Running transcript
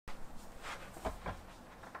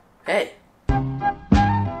Hey.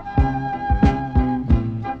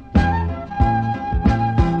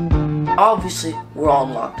 Obviously, we're all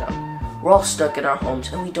in lockdown. We're all stuck in our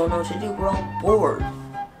homes and we don't know what to do. We're all bored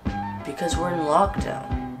because we're in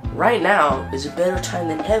lockdown. Right now is a better time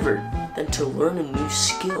than ever than to learn a new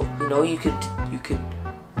skill. You know, you could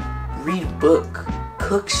read a book,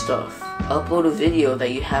 cook stuff, upload a video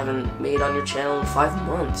that you haven't made on your channel in 5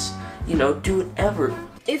 months. You know, do whatever.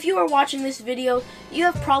 If you are watching this video, you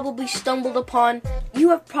have probably stumbled upon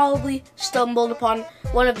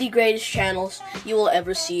one of the greatest channels you will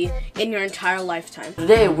ever see in your entire lifetime.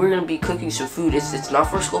 Today we're gonna be cooking some food. It's not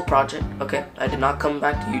for a school project, okay? I did not come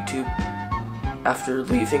back to YouTube after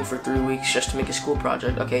leaving for 3 weeks just to make a school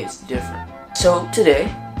project. Okay, it's different. So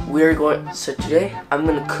today I'm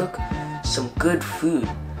gonna cook some good food.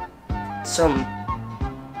 Some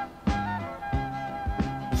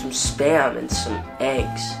spam and some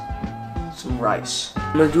eggs, some rice.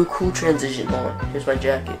 I'm gonna do a cool transition. Hold on, here's my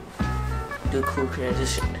jacket. Do a cool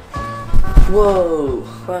transition. Whoa,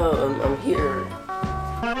 wow, I'm here.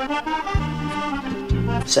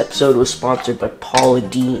 This episode was sponsored by Paula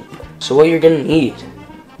Deen. So what you're gonna need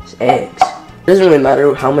is eggs. It doesn't really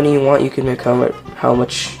matter how many you want. You can make how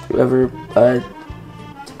much ever.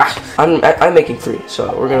 I'm making 3,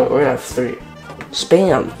 so we're gonna have 3.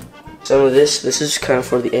 Spam. Some of this is kind of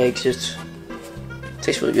for the eggs. It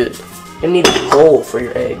tastes really good. You're gonna need a bowl for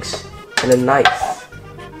your eggs and a knife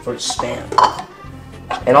for the spam,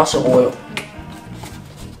 and also oil,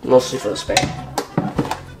 mostly for the spam.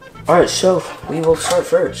 Alright, so we will start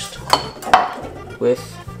first with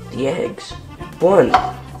the eggs. 1,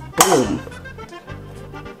 boom.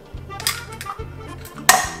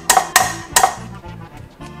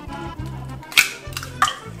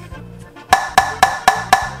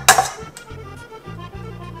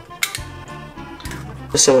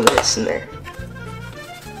 Put some of this in there.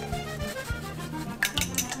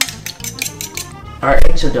 Alright,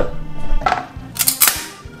 eggs are done.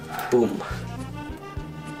 Boom.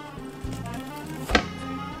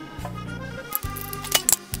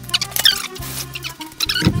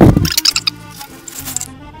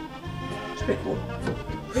 It's pretty cool.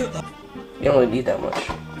 You don't really need that much.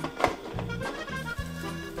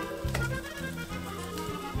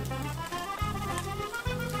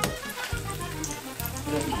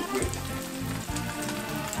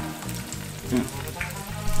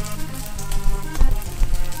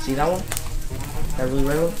 See that one? That really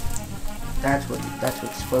red one? That's what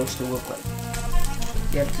it's supposed to look like.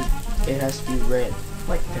 It has to be red,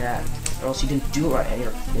 like that, or else you didn't do it right and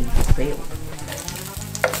you failed.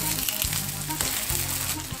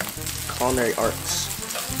 Culinary arts.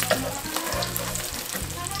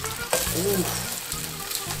 Ooh.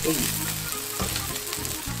 Hey.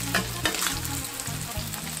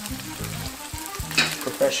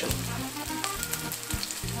 Professional.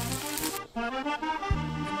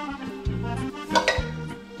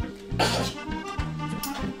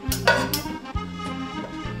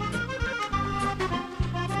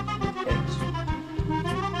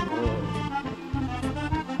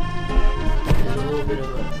 There's a little bit of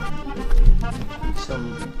some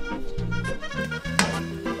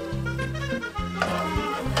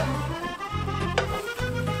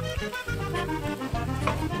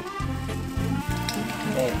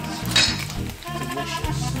eggs.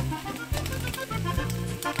 Delicious.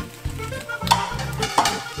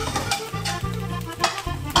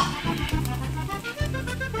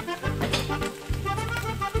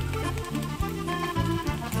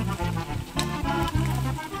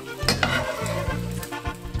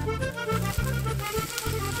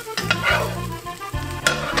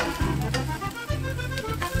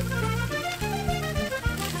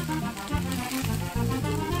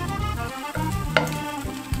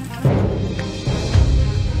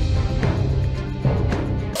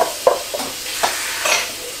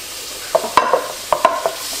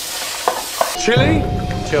 Chili?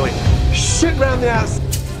 Chili. Shit round the house.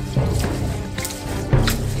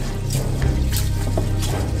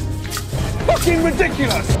 Fucking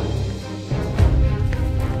ridiculous!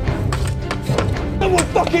 Someone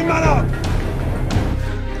fucking man up!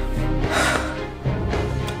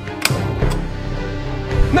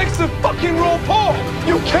 Next to fucking raw pork!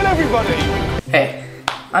 You'll kill everybody! Hey,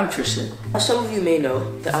 I'm Tristan. Now some of you may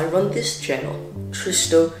know that I run this channel,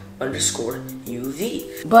 Tristo_UV.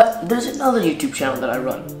 But there's another YouTube channel that I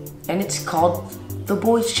run, and it's called The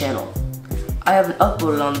Boys Channel. I haven't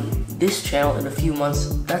uploaded on this channel in a few months.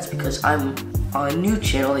 That's because I'm on a new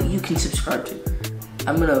channel that you can subscribe to.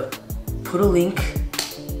 I'm gonna put a link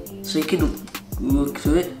so you can look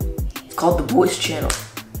to it. It's called The Boys Channel.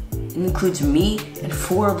 It includes me and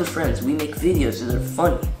 4 other friends. We make videos that are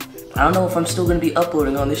funny. I don't know if I'm still gonna be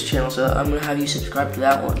uploading on this channel, so I'm gonna have you subscribe to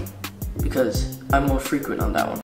that one because I'm more frequent on that one.